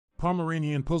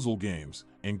Pomeranian puzzle games,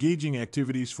 engaging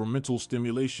activities for mental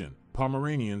stimulation.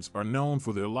 Pomeranians are known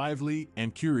for their lively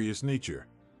and curious nature.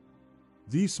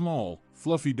 These small,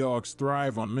 fluffy dogs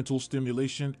thrive on mental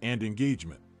stimulation and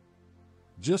engagement.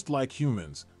 Just like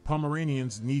humans,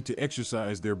 Pomeranians need to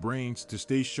exercise their brains to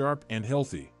stay sharp and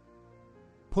healthy.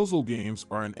 Puzzle games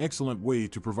are an excellent way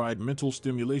to provide mental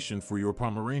stimulation for your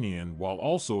Pomeranian while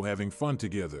also having fun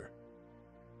together.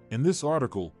 In this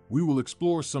article, we will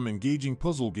explore some engaging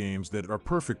puzzle games that are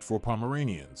perfect for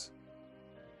Pomeranians.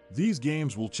 These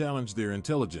games will challenge their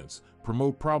intelligence,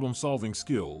 promote problem-solving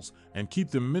skills, and keep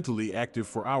them mentally active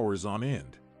for hours on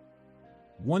end.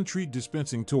 1. Treat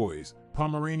Dispensing Toys.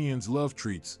 Pomeranians love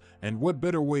treats, and what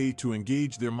better way to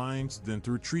engage their minds than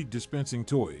through treat dispensing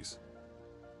toys?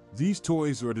 These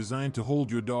toys are designed to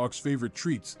hold your dog's favorite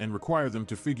treats and require them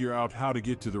to figure out how to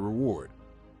get to the reward.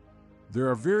 There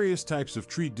are various types of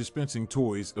treat dispensing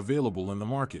toys available in the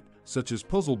market, such as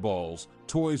puzzle balls,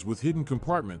 toys with hidden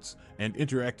compartments, and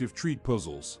interactive treat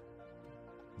puzzles.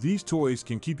 These toys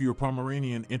can keep your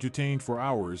Pomeranian entertained for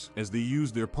hours as they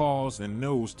use their paws and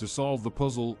nose to solve the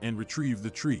puzzle and retrieve the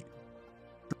treat.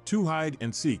 2. Hide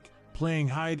and Seek. Playing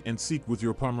hide and seek with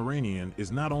your Pomeranian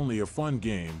is not only a fun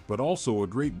game but also a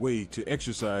great way to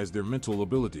exercise their mental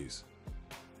abilities.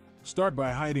 Start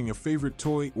by hiding a favorite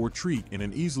toy or treat in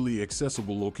an easily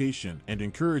accessible location and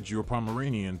encourage your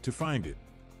Pomeranian to find it.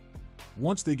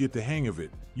 Once they get the hang of it,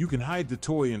 you can hide the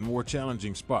toy in more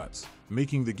challenging spots,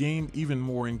 making the game even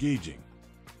more engaging.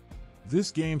 This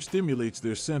game stimulates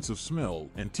their sense of smell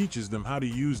and teaches them how to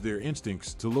use their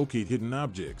instincts to locate hidden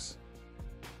objects.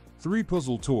 3.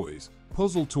 Puzzle Toys.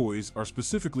 Puzzle toys are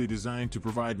specifically designed to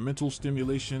provide mental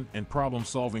stimulation and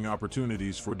problem-solving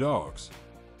opportunities for dogs.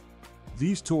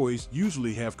 These toys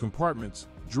usually have compartments,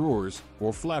 drawers,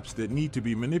 or flaps that need to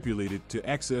be manipulated to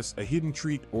access a hidden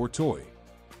treat or toy.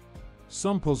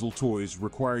 Some puzzle toys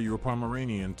require your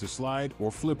Pomeranian to slide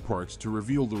or flip parts to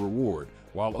reveal the reward,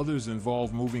 while others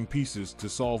involve moving pieces to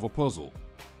solve a puzzle.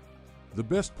 The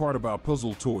best part about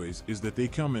puzzle toys is that they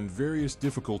come in various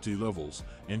difficulty levels,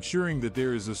 ensuring that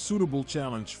there is a suitable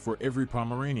challenge for every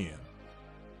Pomeranian.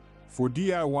 For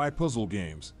DIY puzzle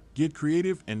games, get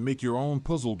creative and make your own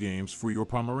puzzle games for your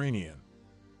Pomeranian.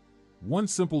 One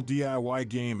simple DIY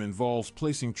game involves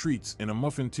placing treats in a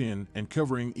muffin tin and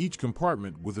covering each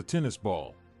compartment with a tennis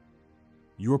ball.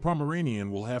 Your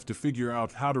Pomeranian will have to figure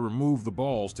out how to remove the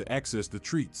balls to access the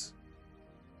treats.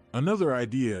 Another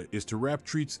idea is to wrap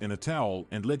treats in a towel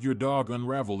and let your dog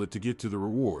unravel it to get to the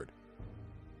reward.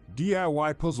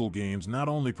 DIY puzzle games not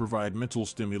only provide mental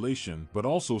stimulation but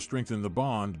also strengthen the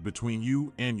bond between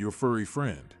you and your furry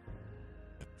friend.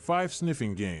 5.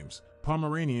 Sniffing games.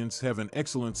 Pomeranians have an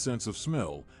excellent sense of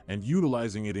smell, and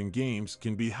utilizing it in games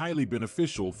can be highly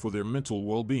beneficial for their mental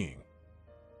well-being.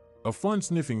 A fun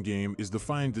sniffing game is the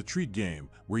Find the Treat game,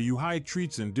 where you hide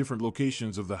treats in different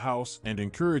locations of the house and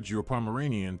encourage your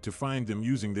Pomeranian to find them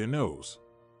using their nose.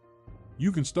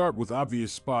 You can start with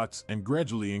obvious spots and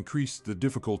gradually increase the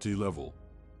difficulty level.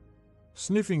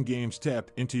 Sniffing games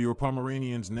tap into your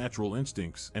Pomeranian's natural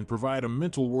instincts and provide a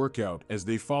mental workout as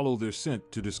they follow their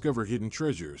scent to discover hidden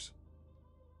treasures.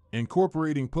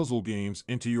 Incorporating puzzle games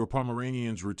into your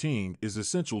Pomeranian's routine is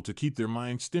essential to keep their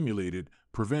mind stimulated,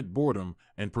 prevent boredom,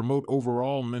 and promote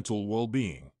overall mental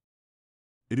well-being.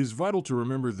 It is vital to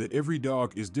remember that every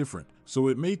dog is different, so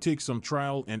it may take some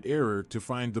trial and error to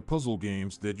find the puzzle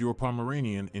games that your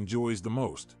Pomeranian enjoys the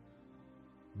most.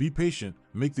 Be patient,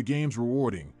 make the games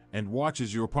rewarding, and watch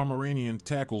as your Pomeranian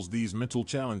tackles these mental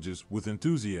challenges with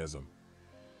enthusiasm.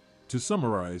 To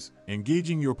summarize,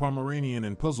 engaging your Pomeranian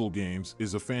in puzzle games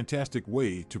is a fantastic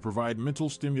way to provide mental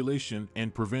stimulation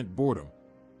and prevent boredom.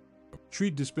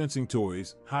 Treat Dispensing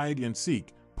Toys, Hide and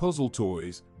Seek, puzzle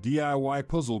toys, DIY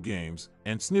puzzle games,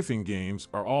 and sniffing games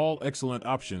are all excellent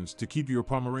options to keep your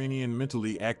Pomeranian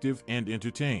mentally active and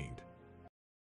entertained.